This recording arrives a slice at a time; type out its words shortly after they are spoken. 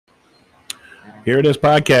Here it is,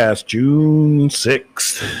 podcast, June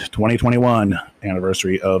 6th, 2021,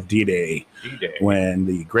 anniversary of D-Day, when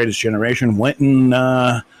the Greatest Generation went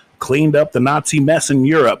and cleaned up the Nazi mess in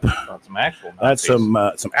Europe. Some actual That's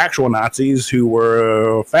Nazis. some actual Nazis who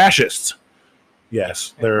were fascists.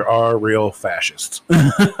 Yes, there are real fascists.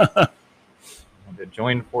 They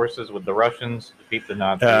joined forces with the Russians to defeat the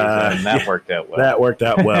Nazis, and that worked out well. That worked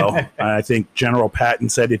out well. I think General Patton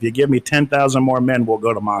said, if you give me 10,000 more men, we'll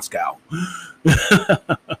go to Moscow.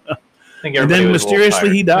 And then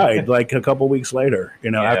mysteriously he died like a couple weeks later,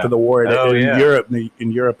 after the war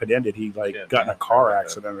in Europe had ended. He got in a car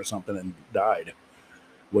accident or something and died,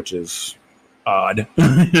 which is odd.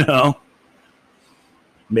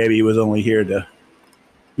 Maybe he was only here to,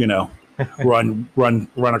 run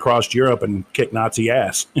across Europe and kick Nazi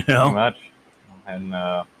ass. Pretty much.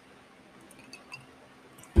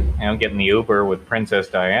 And getting the Uber with Princess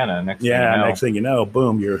Diana. Next thing you know,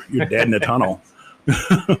 boom, you're dead in a tunnel.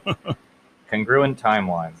 Congruent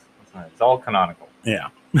timelines. It's all canonical. Yeah.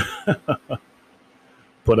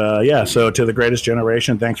 But so to the Greatest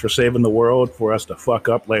Generation, thanks for saving the world for us to fuck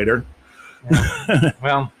up later. Yeah.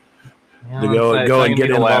 Well, to go and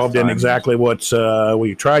get involved in exactly what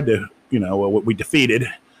we tried to, what we defeated.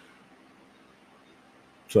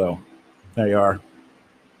 So there you are.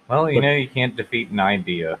 Well, you can't defeat an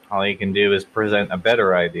idea. All you can do is present a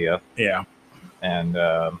better idea. Yeah. And,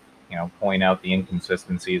 point out the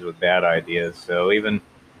inconsistencies with bad ideas. So even,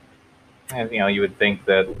 you would think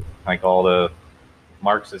that, like, all the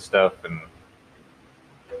Marxist stuff and,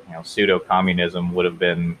 pseudo-communism would have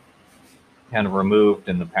been kind of removed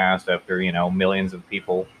in the past after, millions of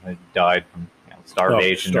people had died from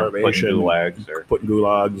starvation or put in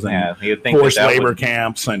gulags. And you'd think forced labor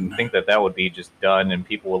camps. And think that would be just done, and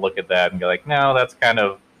people would look at that and be like, no, that's kind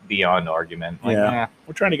of beyond argument. Like,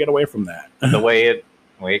 we're trying to get away from that. The way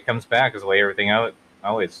it comes back is the way everything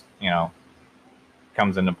always,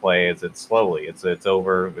 comes into play. It's slowly. It's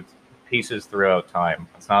over. It's pieces throughout time.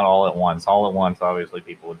 It's not all at once. All at once, obviously,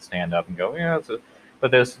 people would stand up and go,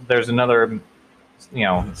 but there's another,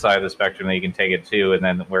 side of the spectrum that you can take it to, and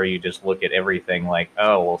then where you just look at everything like,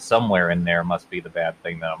 oh, well, somewhere in there must be the bad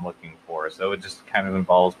thing that I'm looking for. So it just kind of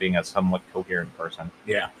involves being a somewhat coherent person.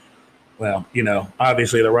 Yeah. Well,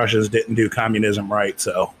 obviously the Russians didn't do communism right,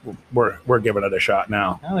 so we're giving it a shot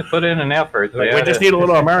now. Well, they put in an effort. We just need a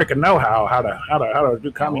little American know-how how to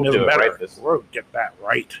do communism better. We'll get that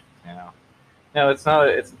right. Yeah. No, it's not.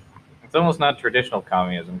 It's almost not traditional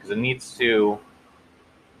communism because it needs to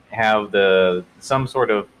have some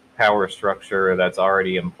sort of power structure that's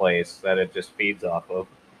already in place that it just feeds off of.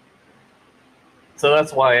 So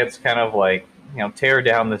that's why it's kind of like, tear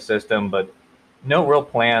down the system, but no real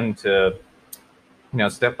plan to,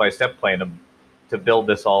 step-by-step plan to build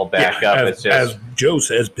this all back up. It's just, as Joe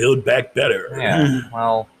says, build back better. Yeah,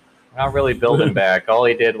 well, not really building back. All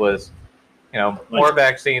he did was, more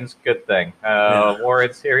vaccines, good thing. War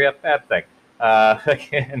in Syria, bad thing.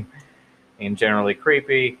 Again, and generally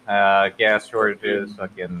creepy. Gas shortages,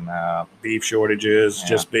 fucking beef shortages,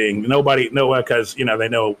 just being because they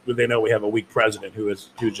know we have a weak president who's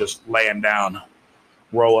just laying down,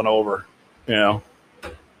 rolling over,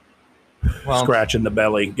 scratching the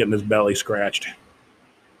belly, getting his belly scratched.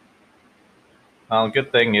 Well,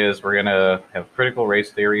 good thing is we're gonna have critical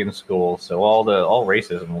race theory in school, so all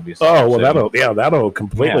racism will be. Oh well, that'll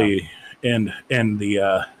completely end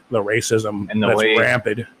the racism and that's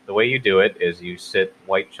rampant. The way you do it is you sit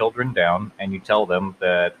white children down and you tell them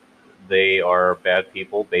that they are bad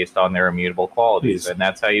people based on their immutable qualities, and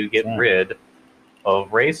that's how you get rid of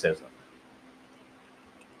racism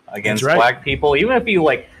against black people. Even if you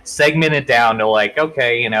segment it down to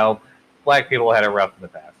okay, black people had it rough in the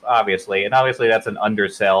past, obviously that's an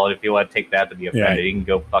undersell. And if you want to take that to be offended, you can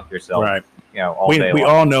go fuck yourself. Right. All day we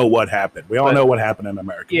long. all know what happened. We all know what happened in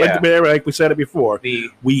America. Yeah. Like we said it before,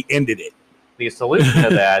 we ended it. The solution to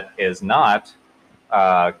that is not.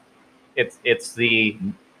 It's the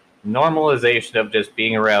normalization of just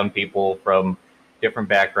being around people from different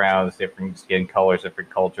backgrounds, different skin colors,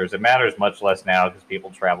 different cultures. It matters much less now because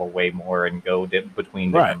people travel way more and go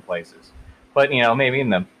between different places. But maybe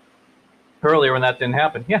in the earlier when that didn't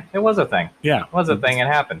happen, it was a thing. Yeah, it was a thing. It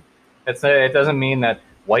happened. It doesn't mean that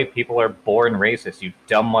white people are born racist, you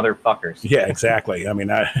dumb motherfuckers. Yeah, exactly. I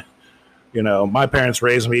mean, my parents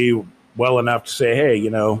raised me well enough to say, hey,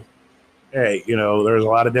 there's a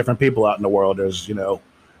lot of different people out in the world. There's,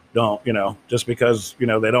 just because, they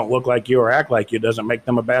don't look like you or act like you doesn't make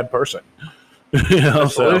them a bad person. The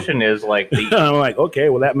solution is I'm like, okay,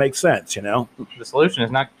 well, that makes sense, The solution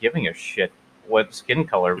is not giving a shit what skin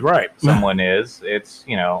color right. someone is. It's,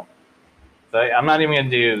 So I'm not even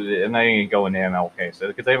gonna go into MLK, so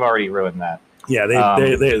because they've already ruined that. Yeah,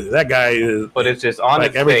 that guy is. But it's just on like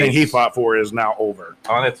its everything face, he fought for is now over.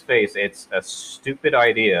 On its face, it's a stupid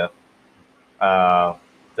idea.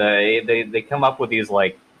 They come up with these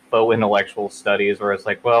like faux intellectual studies where it's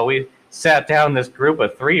like, well, we sat down this group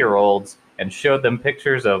of 3-year-olds and showed them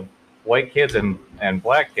pictures of white kids and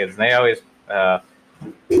black kids, and they always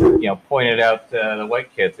pointed out the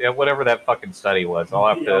white kids. Yeah, whatever that fucking study was, I'll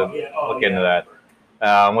have to look into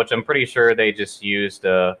that. Which I'm pretty sure they just used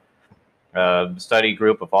a study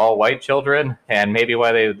group of all white children, and maybe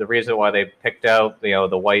the reason why they picked out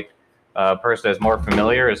the white person as more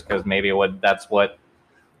familiar is because maybe what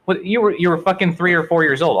you were fucking 3 or 4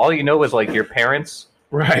 years old. All you know is like your parents,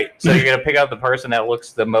 right? So you're gonna pick out the person that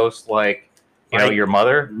looks the most like your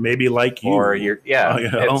mother, maybe like you, or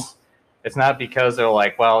It's not because they're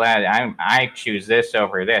like, well, I choose this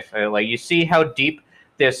over this. Like, you see how deep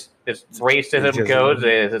this racism goes.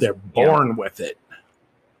 They're born with it.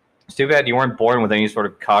 It's too bad you weren't born with any sort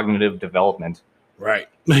of cognitive development. Right.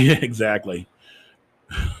 Exactly.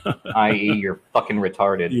 I.e., you're fucking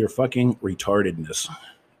retarded. Your fucking retardedness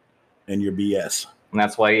and your BS. And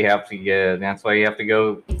that's why you have to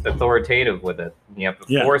go authoritative with it. You have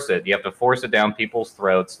to force it. You have to force it down people's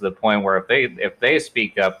throats to the point where if they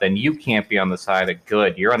speak up, then you can't be on the side of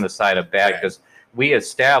good. You're on the side of bad, because we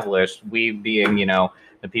being the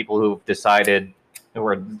people who've decided, who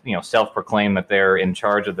are self-proclaimed that they're in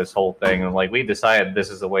charge of this whole thing, and like, we decided this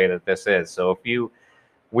is the way that this is. So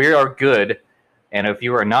we are good, and if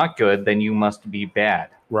you are not good, then you must be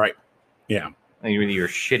bad. Right. Yeah. Your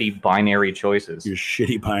shitty binary choices.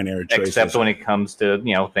 Except when it comes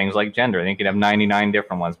to things like gender. I think you can have 99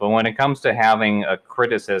 different ones. But when it comes to having a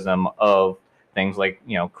criticism of things like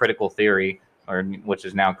critical theory, which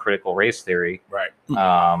is now critical race theory, right?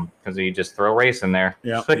 Because you just throw race in there.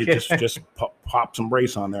 Yeah, you just pop some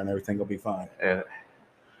race on there and everything will be fine.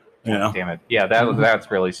 Damn it. Yeah, that's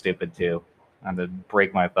really stupid too. Not to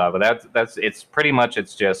break my thought, but it's pretty much,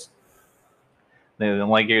 it's just.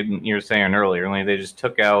 Like you were saying earlier, they just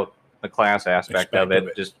took out the class aspect of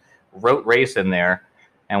it, just wrote race in there,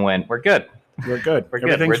 and went, "We're good. We're good. We're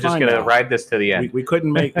good. We're just gonna ride this to the end." We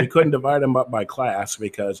couldn't divide them up by class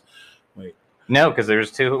because, because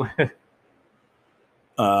there's two.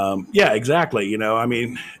 Yeah, exactly. I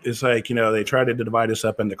mean, it's like they tried to divide us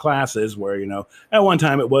up into classes where at one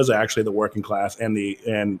time it was actually the working class and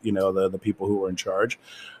the people who were in charge,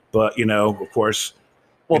 but of course,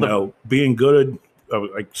 being good.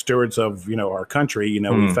 Like stewards of our country,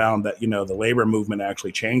 we found that the labor movement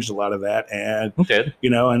actually changed a lot of that, and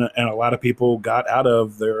and a lot of people got out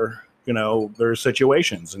of their their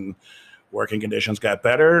situations, and working conditions got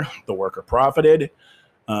better. The worker profited,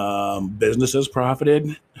 businesses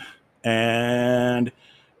profited, and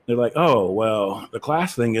they're like, oh well, the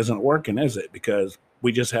class thing isn't working, is it? Because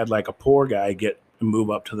we just had like a poor guy move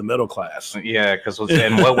up to the middle class. Yeah,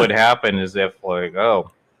 and what would happen is if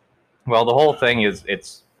well, the whole thing is,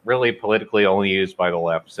 it's really politically only used by the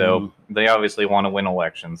left. So they obviously want to win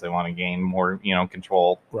elections. They want to gain more,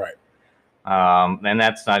 control. Right. And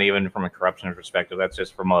that's not even from a corruption perspective. That's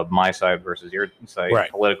just from my side versus your side. Right.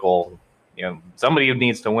 Political, somebody who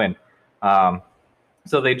needs to win.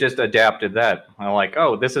 So they just adapted that. I'm like,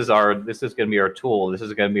 oh, this is going to be our tool. This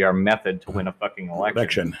is going to be our method to win a fucking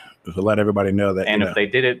election. To let everybody know that. And if they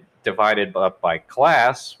did it divided up by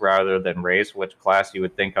class rather than race, which class you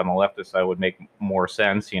would think on the leftist side would make more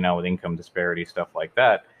sense, with income disparity, stuff like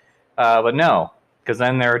that. But no, because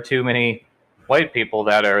then there are too many white people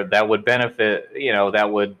that would benefit,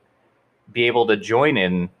 that would be able to join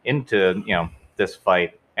into this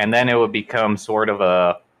fight, and then it would become sort of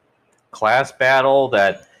a class battle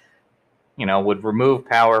that would remove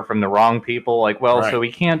power from the wrong people. Like, well, so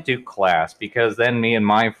we can't do class because then me and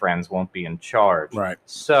my friends won't be in charge. Right.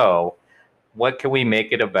 So what can we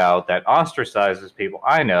make it about that ostracizes people?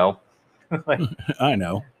 I know. I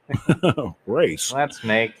know. Race. Let's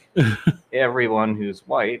make everyone who's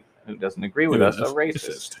white, who doesn't agree with us, a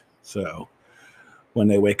racist. So when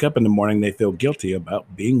they wake up in the morning, they feel guilty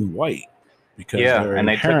about being white because they're and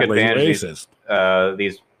they took advantage racist. Of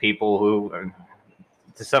these people who,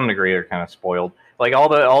 to some degree, are kind of spoiled. Like all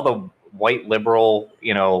the white liberal,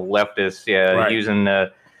 leftists, using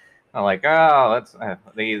the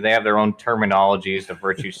they have their own terminologies to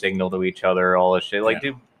virtue signal to each other, all this shit. Like,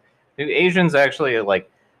 do Asians actually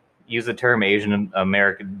use the term Asian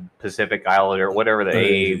American Pacific Islander or whatever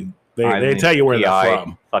they tell you where they're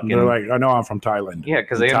from? They're like, I know I'm from Thailand. Yeah,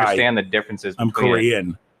 because they understand the differences. I'm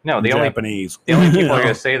Korean. No, the Japanese. The only people who are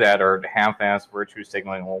going to say that are half-ass virtue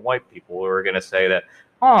signaling white people who are going to say that,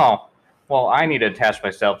 oh, well, I need to attach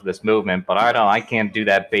myself to this movement, but I can't do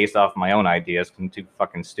that based off my own ideas 'cause I'm too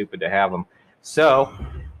fucking stupid to have them. So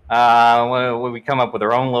when we come up with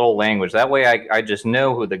our own little language, that way I just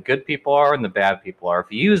know who the good people are and the bad people are.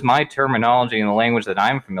 If you use my terminology and the language that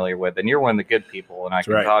I'm familiar with, then you're one of the good people and I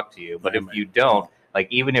can talk to you. But if you don't, like,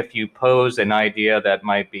 even if you pose an idea that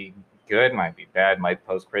might be good, might be bad, might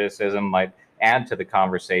pose criticism, might add to the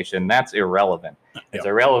conversation, that's irrelevant. It's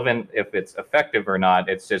irrelevant if it's effective or not.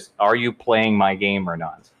 It's just, are you playing my game or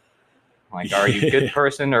not? Like, are you a good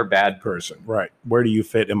person or bad person? Right. Where do you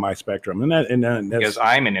fit in my spectrum? And that's, because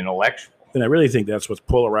I'm an intellectual. And I really think that's what's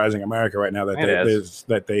polarizing America right now.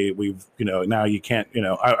 We've now you can't,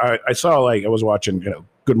 I saw, like, I was watching,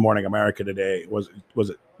 Good Morning America today. Was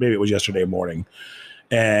it, maybe it was yesterday morning.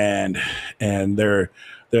 And it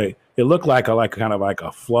looked like kind of like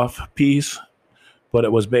a fluff piece, but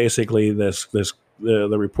it was basically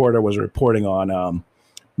the reporter was reporting on,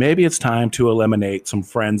 maybe it's time to eliminate some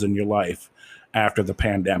friends in your life after the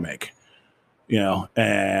pandemic,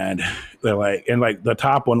 and they're like, the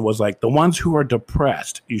top one was like, the ones who are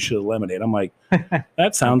depressed, you should eliminate. I'm like,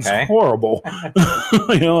 that sounds horrible. I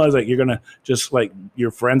was like, you're going to just, like,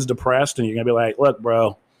 your friend's depressed and you're going to be like, look,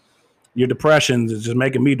 bro, your depression is just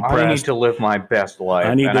making me depressed. I need to live my best life.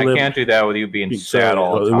 I can't do that with you being sad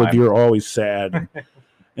all the time. You're always sad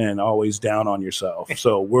and always down on yourself.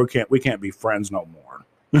 So we can't be friends no more.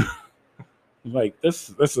 Like, this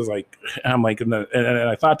is like, I'm like, and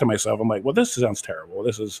I thought to myself, I'm like, well, this sounds terrible.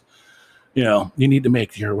 This is, you need to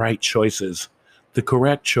make your right choices, the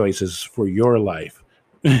correct choices for your life.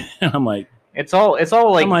 And I'm like, it's all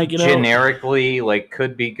like generically, like,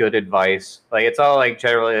 could be good advice. Like, it's all like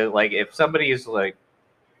generally, like, if somebody is like,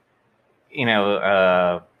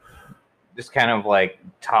 just kind of like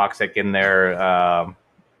toxic in their,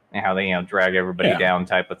 how they, drag everybody down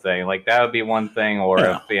type of thing. Like, that would be one thing.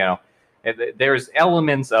 Or if, there's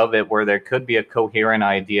elements of it where there could be a coherent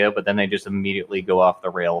idea, but then they just immediately go off the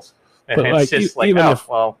rails. And it's just like,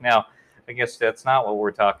 well, now I guess that's not what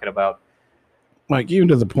we're talking about. Like, even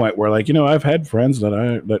to the point where, like, I've had friends that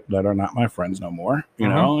are not my friends no more,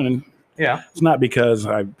 and it's not because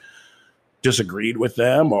I disagreed with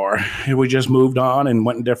them or we just moved on and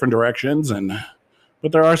went in different directions.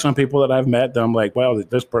 But there are some people that I've met that I'm like, well,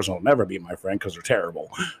 this person will never be my friend because they're terrible.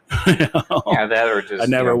 Yeah, that or just, I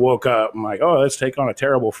never woke up. I'm like, oh, let's take on a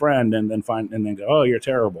terrible friend and then go, oh, you're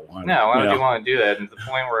terrible. No, why would you want to do that? And to the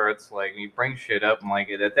point where it's like, you bring shit up and, like,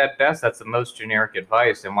 at best, that's the most generic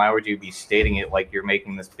advice. And why would you be stating it like you're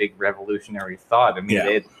making this big revolutionary thought? I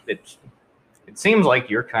mean, it seems like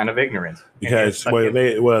you're kind of ignorant. Because what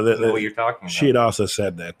you're talking about. She had also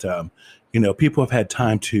said that, people have had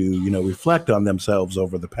time to, reflect on themselves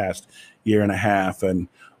over the past year and a half, and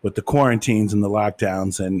with the quarantines and the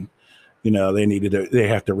lockdowns, and, they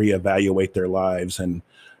have to reevaluate their lives and,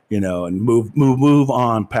 and move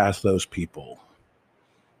on past those people.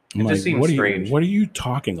 It just seems strange. What are you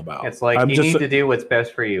talking about? It's like, you need to do what's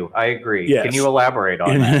best for you. I agree. Yes. Can you elaborate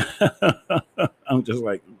on that? I'm just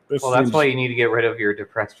like, that's why you need to get rid of your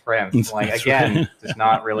depressed friends. Like, again, it's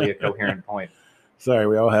not really a coherent point. Sorry,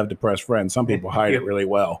 we all have depressed friends. Some people hide it really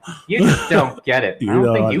well. You just don't get it. I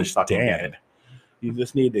don't think you fucking get it. You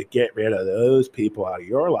just need to get rid of those people out of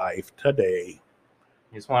your life today.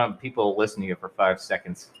 You just want people to listen to you for 5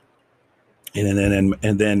 seconds.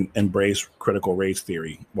 And then embrace critical race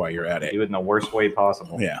theory while you're at it. Do it in the worst way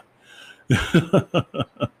possible. Yeah.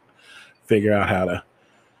 Figure out how to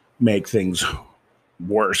make things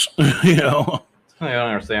worse. I don't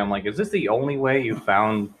understand. I'm like, is this the only way you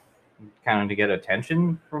found kind of to get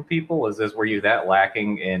attention from people? Is this, were you that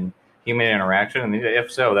lacking in human interaction? And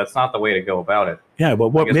if so, that's not the way to go about it. Yeah,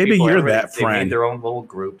 but maybe you're that friend. They made their own little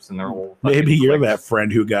groups and their whole. Maybe you're that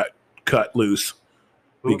friend who got cut loose.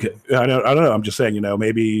 Because I don't know. I'm just saying,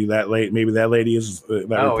 maybe that lady is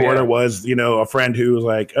reporter was, a friend who was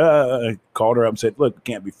like, called her up and said, "Look, we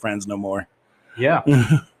can't be friends no more." Yeah.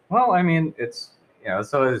 Well, I mean, it's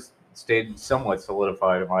so it's stayed somewhat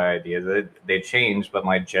solidified in my ideas. They changed, but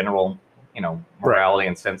my general, morality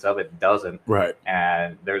and sense of it doesn't. Right.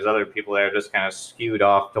 And there's other people that are just kind of skewed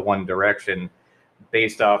off to one direction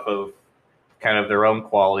based off of kind of their own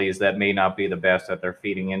qualities that may not be the best that they're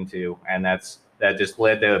feeding into. And that just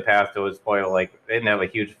led to a path to his point of, like, they didn't have a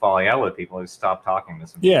huge falling out with people. They stopped talking to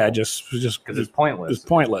some people. Yeah, just because it's pointless. It's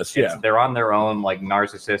pointless. Yeah. They're on their own, like,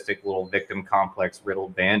 narcissistic little victim complex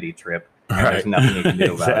riddled bandy trip. Right. There's nothing you can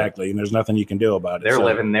do about it. Exactly, and there's nothing you can do about it. They're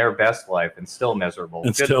living their best life and still miserable.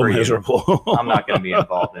 And still miserable. I'm not going to be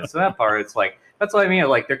involved in it. So that part, it's like, that's what I mean.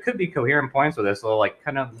 Like, there could be coherent points with this. So, like,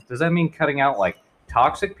 kind of, does that mean cutting out, like,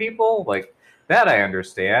 toxic people? Like, that I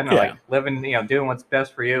understand. Yeah. Like, living, doing what's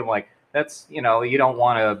best for you. Like, that's, you know, you don't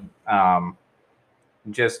want to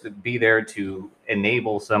just be there to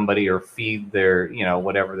enable somebody or feed their, you know,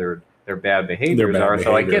 whatever their bad behaviors bad are.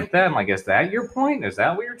 So I behavior. get them. Like, is that your point? Is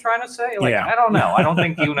that what you're trying to say? Like, Yeah. I don't know. I don't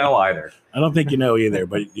think you know either. I don't think you know either,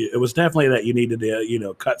 but it was definitely that you needed to, you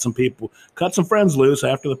know, cut some friends loose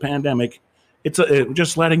after the pandemic. It's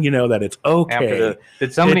just letting you know that it's okay.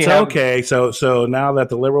 Did somebody it's have, okay. So now that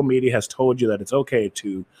the liberal media has told you that it's okay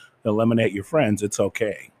to eliminate your friends, it's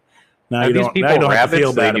okay. Now you these don't, people now you don't have to rabbits?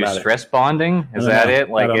 feel They bad do about it. stress bonding? Is I don't that know. it?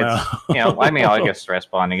 Like, I don't it's, know. you know, I mean, I guess stress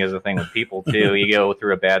bonding is a thing with people too. You go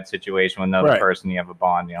through a bad situation with another Right. person, you have a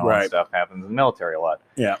bond, you know, Right. and stuff happens in the military a lot.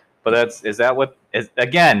 Yeah. But is that what is,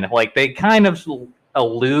 again, like, they kind of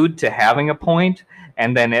allude to having a point,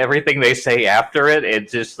 and then everything they say after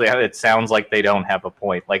it sounds like they don't have a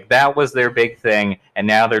point. Like, that was their big thing, and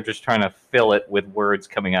now they're just trying to fill it with words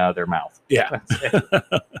coming out of their mouth. Yeah. That's it.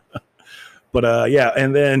 But yeah,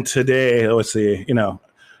 and then today, let's see, you know,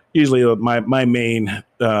 usually my main,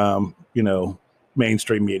 you know,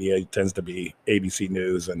 mainstream media tends to be ABC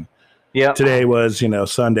News, and Yeah. today was, you know,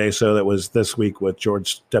 Sunday, so that was this week with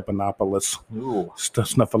George Stephanopoulos, Ooh.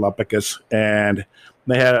 Snuffleupagus, and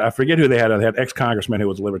they had, I forget who they had ex-congressman who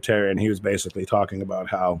was libertarian. He was basically talking about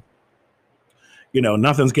how, you know,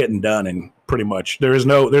 nothing's getting done, and pretty much there's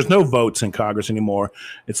no votes in Congress anymore.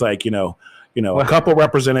 It's like, you know, a couple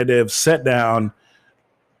representatives sit down,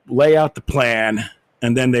 lay out the plan,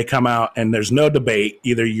 and then they come out and there's no debate.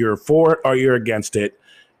 Either you're for it or you're against it,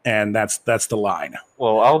 and that's the line.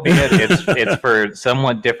 Well, albeit it's for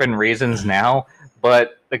somewhat different reasons now,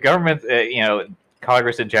 but the government, you know,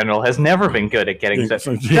 Congress in general has never been good at getting stuff.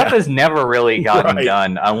 Yeah. Stuff has never really gotten Right.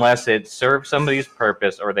 done unless it served somebody's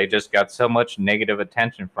purpose, or they just got so much negative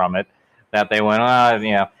attention from it that they went,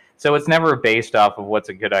 you know. So it's never based off of what's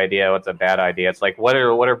a good idea, what's a bad idea. It's like, what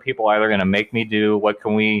are people either going to make me do? What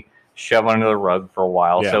can we shove under the rug for a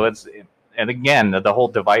while? Yeah. So and again, the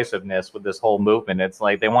whole divisiveness with this whole movement, it's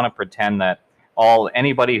like they want to pretend that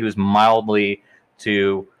anybody who's mildly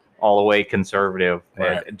to all the way conservative,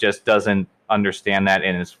 Right. it just doesn't understand that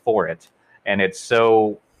and is for it. And it's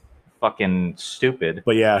so fucking stupid.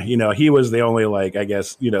 But yeah, you know, he was the only, like, I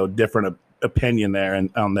guess, you know, different opinion there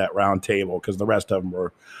and on that round table, because the rest of them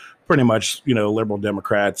were pretty much, you know, liberal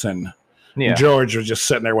Democrats, and Yeah. George was just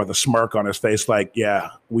sitting there with a smirk on his face, like,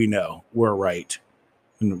 yeah, we know, we're right,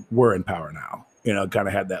 and we're in power now. You know, kind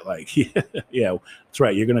of had that, like, yeah, that's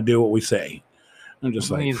right, you're going to do what we say. I'm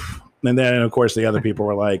just like, and then of course the other people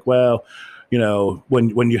were like, well, you know,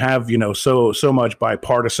 when you have, you know, so much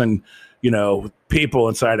bipartisan, you know, people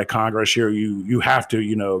inside of Congress, you have to,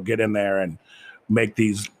 you know, get in there and make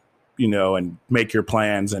these, you know, and make your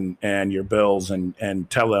plans and your bills, and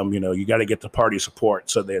tell them, you know, you got to get the party support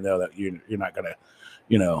so they know that you're not going to,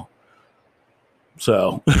 you know.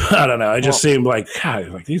 So I don't know. It just seemed like, God,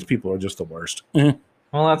 like, these people are just the worst.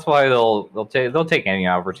 Well, that's why they'll take any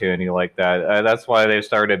opportunity like that. That's why they've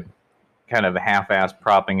started kind of half-ass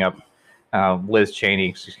propping up Liz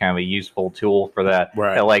Cheney. She's kind of a useful tool for that.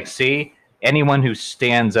 Right. They're like, see, anyone who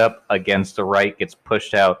stands up against the right gets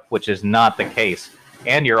pushed out, which is not the case.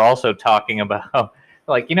 And you're also talking about,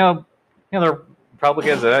 like, you know, the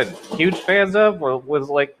Republicans that I'm huge fans of was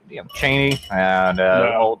like, you know, Cheney and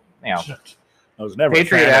No. you know. I was never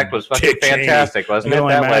Patriot Act was fucking fantastic, wasn't it?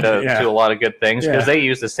 That led to a lot of good things, because they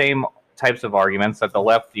used the same types of arguments that the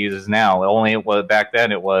left uses now. Only back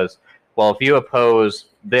then it was, well, if you oppose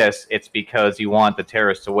this, it's because you want the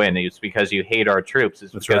terrorists to win. It's because you hate our troops.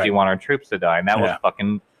 It's because you want our troops to die. And that was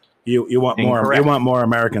fucking you want incorrect. more. You want more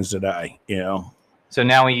Americans to die. You know. So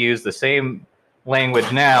now we use the same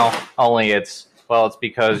language now, only it's, well, it's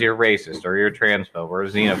because you're racist or you're transphobe or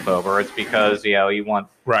xenophobe, or it's because, you know, you want,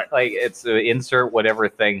 like, it's insert whatever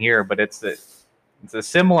thing here, but it's a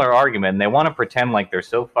similar argument, and they want to pretend like they're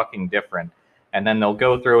so fucking different, and then they'll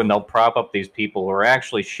go through and they'll prop up these people who are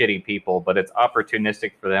actually shitty people, but it's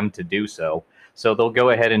opportunistic for them to do so, so they'll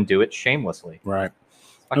go ahead and do it shamelessly. Right.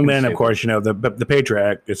 And then, of course, you know, the Patriot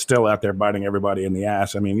Act is still out there biting everybody in the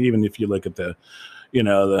ass. I mean, even if you look at the, you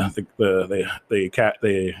know,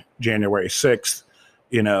 the January 6th,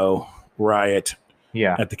 you know, riot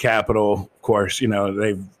at the Capitol, of course, you know,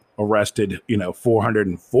 they've arrested, you know,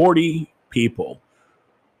 440 people.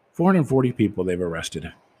 440 people they've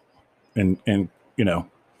arrested in you know,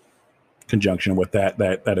 conjunction with that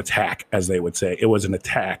attack, as they would say. It was an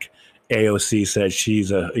attack. AOC says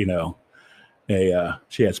she's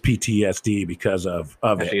she has PTSD because of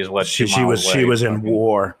it. She was in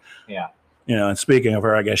war. Yeah. You know, and speaking of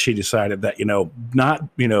her, I guess she decided that, you know, not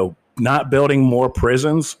not building more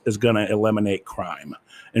prisons is going to eliminate crime,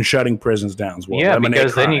 and shutting prisons down will eliminate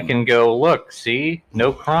because crime. then you can go, look, see,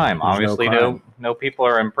 no crime. There's Obviously, no crime. no people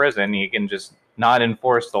are in prison. You can just not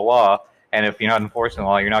enforce the law, and if you're not enforcing the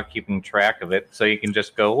law, you're not keeping track of it. So you can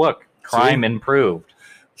just go, look, crime improved.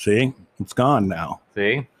 See, it's gone now.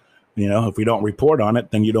 See, if we don't report on it,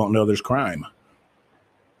 then you don't know there's crime.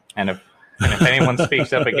 And if anyone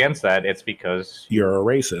speaks up against that, it's because you're a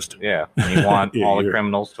racist. Yeah, and you want all the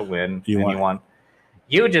criminals to win. You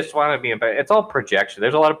just want to be. It's all projection.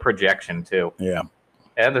 There's a lot of projection too. Yeah.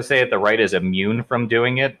 I have to say that the right is immune from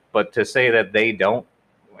doing it, but to say that they don't,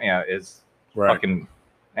 is fucking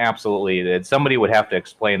absolutely. Somebody would have to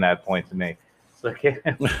explain that point to me. It's like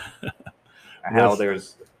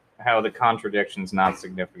how the contradiction's not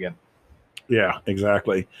significant. Yeah,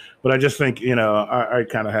 exactly. But I just think, I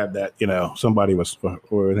kind of had that, somebody was,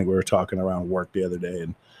 or I think we were talking around work the other day,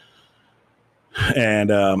 and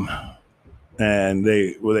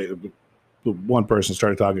they one person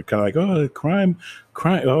started talking kind of like, oh, crime.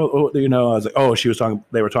 Oh, I was like, oh,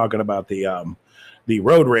 they were talking about the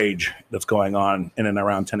road rage that's going on in and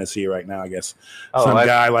around Tennessee right now. I guess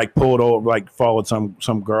guy like pulled over, like followed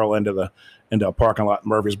some girl into a parking lot in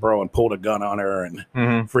Murfreesboro and pulled a gun on her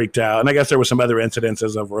and freaked out. And I guess there were some other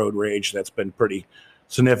incidences of road rage that's been pretty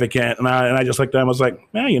significant. And I just looked at him, I was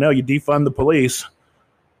like, man, you defund the police.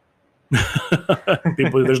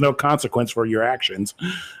 People, there's no consequence for your actions,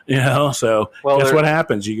 So guess what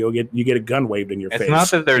happens? You get a gun waved in your face. It's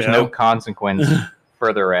not that there's no consequence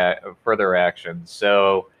further action.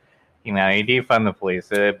 So you defund the police,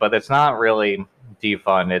 but it's not really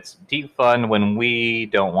defund. It's defund when we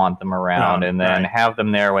don't want them around, and then have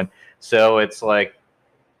them there when. So it's like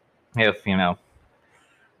if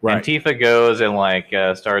Antifa goes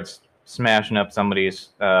and starts smashing up somebody's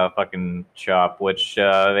fucking shop, which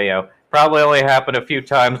probably only happened a few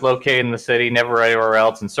times located in the city, never anywhere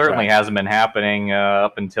else, and certainly hasn't been happening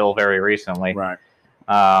up until very recently. Right.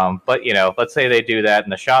 But let's say they do that,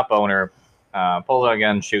 and the shop owner pulls out a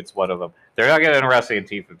gun, shoots one of them. They're not going to arrest the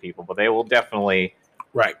Antifa people, but they will definitely.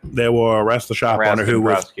 Right. They will arrest the shop owner who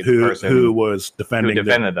was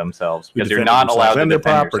defended themselves, because you're not allowed to defend their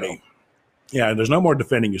property. Yourself. Yeah, there's no more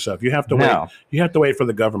defending yourself. You have to wait. You have to wait for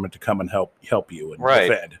the government to come and help you and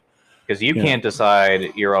defend. Because you can't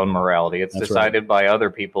decide your own morality. It's decided by other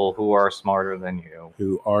people who are smarter than you.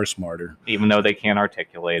 Who are smarter. Even though they can't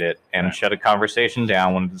articulate it and shut a conversation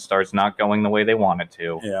down when it starts not going the way they want it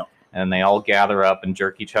to. Yeah. And they all gather up and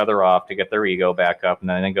jerk each other off to get their ego back up, and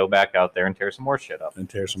then they go back out there and tear some more shit up. And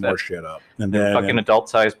then fucking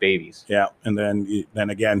adult-sized babies. Yeah, and then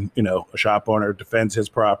again, a shop owner defends his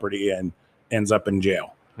property and ends up in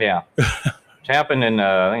jail. Yeah. Which happened in,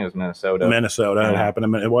 I think it was Minnesota. It happened.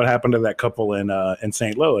 And what happened to that couple in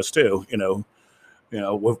St. Louis too?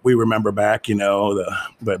 We remember back.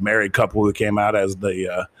 The married couple who came out as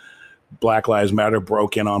the Black Lives Matter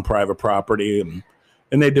broke in on private property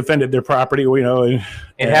and they defended their property.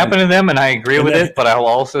 It happened to them, and I agree with it. But I will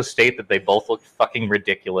also state that they both looked fucking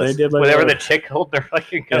ridiculous. They did. Whenever the chick held their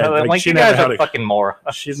fucking gun, I'm like, you guys are fucking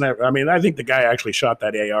morons. She's never. I mean, I think the guy actually shot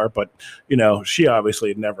that AR, but she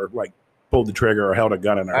obviously never pulled the trigger or held a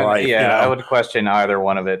gun in her life. Yeah, I would question either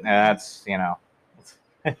one of it. And that's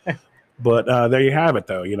But there you have it,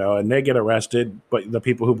 though. And they get arrested, but the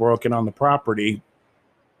people who broke in on the property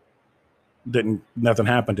nothing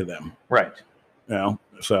happened to them. Right.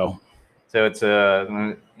 So it's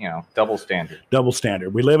a double standard. Double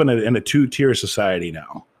standard. We live in a two-tier society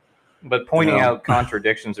now. But pointing out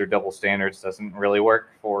contradictions or double standards doesn't really work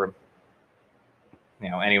for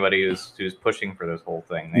anybody who's pushing for this whole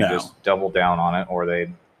thing. They just double down on it, or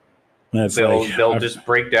they'll just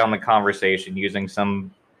break down the conversation using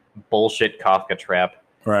some bullshit Kafka trap.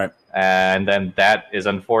 Right. And then that is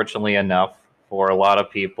unfortunately enough for a lot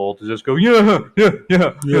of people to just go, yeah,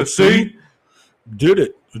 see? Did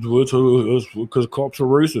it. It's because cops are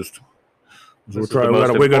racist.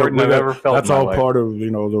 That's all part of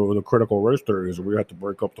the critical race theory is we have to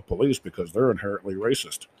break up the police because they're inherently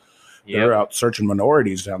racist. Yep. They're out searching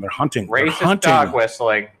minorities down. They're hunting. Dog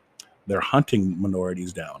whistling. They're hunting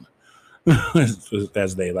minorities down,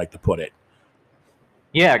 as they like to put it.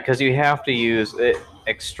 Yeah, because you have to use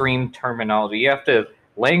extreme terminology. You have to.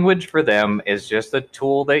 Language for them is just the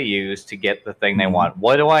tool they use to get the thing they want.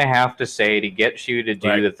 What do I have to say to get you to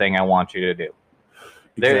do the thing I want you to do?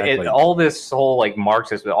 Exactly. All this whole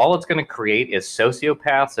Marxist, all it's going to create is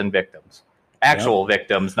sociopaths and victims. Actual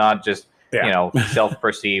victims, not just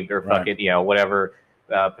self-perceived or whatever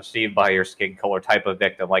perceived by your skin color type of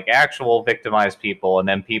victim. Actual victimized people, and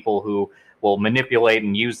then people who will manipulate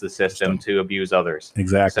and use the system to abuse others.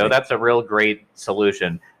 Exactly. So that's a real great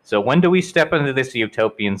solution. So when do we step into this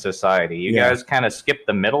utopian society? You guys kind of skip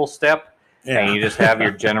the middle step, and you just have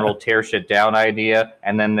your general tear shit down idea,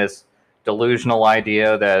 and then this delusional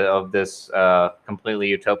idea that of this completely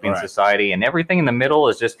utopian society, and everything in the middle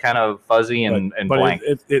is just kind of fuzzy and blank.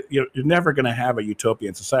 You're never going to have a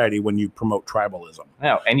utopian society when you promote tribalism.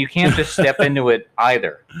 No, and you can't just step into it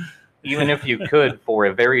either. Even if you could, for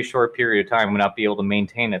a very short period of time, would not be able to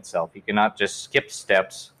maintain itself. You cannot just skip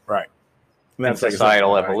steps. Right. And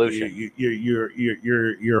societal evolution.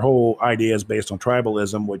 Your whole idea is based on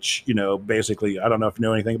tribalism, which, basically, I don't know if you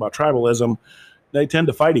know anything about tribalism. They tend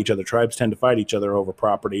to fight each other. Tribes tend to fight each other over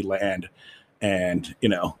property, land, and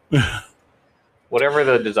whatever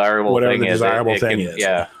the desirable thing is.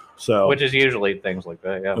 Yeah. So, which is usually things like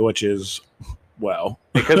that. Yeah. Which is, well,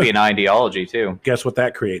 it could be an ideology too. Guess what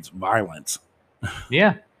that creates? Violence.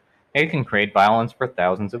 Yeah, it can create violence for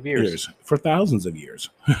thousands of years. For thousands of years.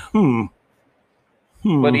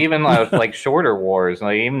 But even like shorter wars,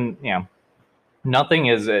 like even nothing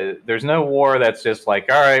is. There's no war that's just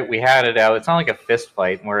like, all right, we had it out. It's not like a fist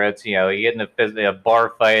fight where it's you get in a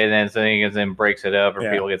bar fight and then something then breaks it up,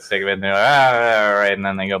 or people get sick of it and they're like, all right, and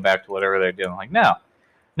then they go back to whatever they're doing. Like no,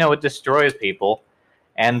 it destroys people,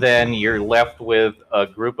 and then you're left with a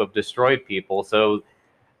group of destroyed people. So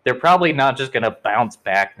they're probably not just going to bounce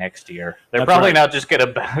back next year. They're probably not just going to.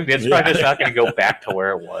 It's probably just not going to go back to where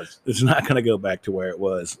it was. It's not going to go back to where it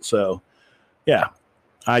was. So, yeah.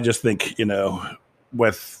 I just think,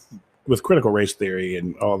 with critical race theory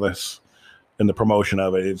and all this and the promotion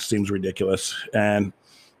of it, it seems ridiculous. And,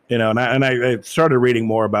 and I started reading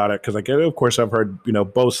more about it because, of course, I've heard,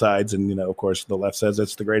 both sides. And, of course, the left says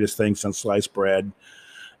it's the greatest thing since sliced bread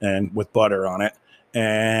and with butter on it.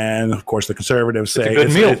 And, of course, the conservatives say it's a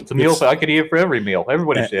good meal. It's a meal I could eat it for every meal.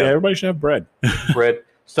 Everybody should have bread. Bread.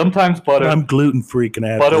 Sometimes butter. I'm gluten-free. Can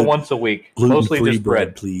I have butter once a week? Mostly just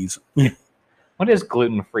bread, please. What is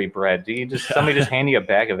gluten-free bread? Do you somebody just hand you a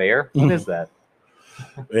bag of air? What is that?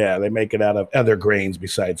 Yeah, they make it out of other grains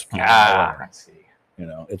besides flour. I see.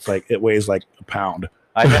 It's like it weighs like a pound.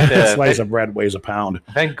 I've had a slice of bread weighs a pound.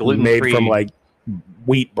 I've had gluten-free made from like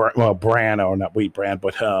wheat bran, or not wheat bran,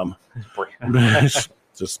 but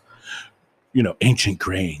just ancient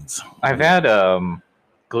grains. I've had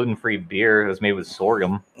gluten-free beer that's made with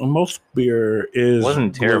sorghum. Most beer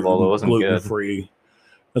wasn't terrible. It wasn't gluten-free.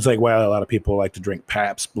 It's like why a lot of people like to drink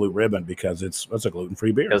Pabst Blue Ribbon because it's a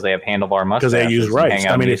gluten-free beer. Because they have handlebar mustaches. Because they use rice.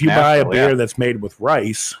 I mean, if you buy a beer that's made with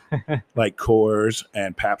rice, like Coors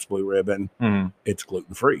and Pabst Blue Ribbon, it's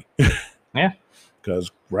gluten-free. Yeah.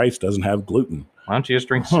 Because rice doesn't have gluten. Why don't you just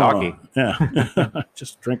drink sake? Yeah.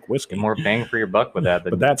 Just drink whiskey. Get more bang for your buck with that.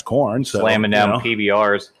 But that's corn. So, slamming down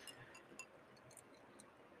PBRs.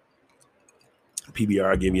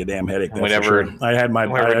 PBR give you a damn headache. Whatever. Sure. I had my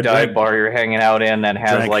dive bar you're hanging out in that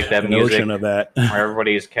has like that music of that where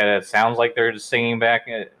everybody's kind of sounds like they're just singing in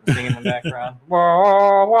the background.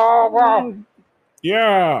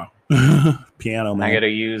 Yeah. Piano man. I got to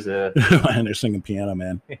use a. And they're singing piano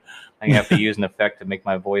man. I have to use an effect to make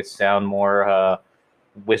my voice sound more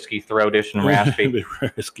whiskey throatish and raspy.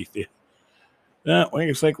 Whiskey. Yeah, well,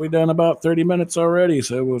 it's like we've done about 30 minutes already,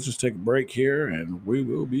 so we'll just take a break here and we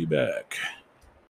will be back.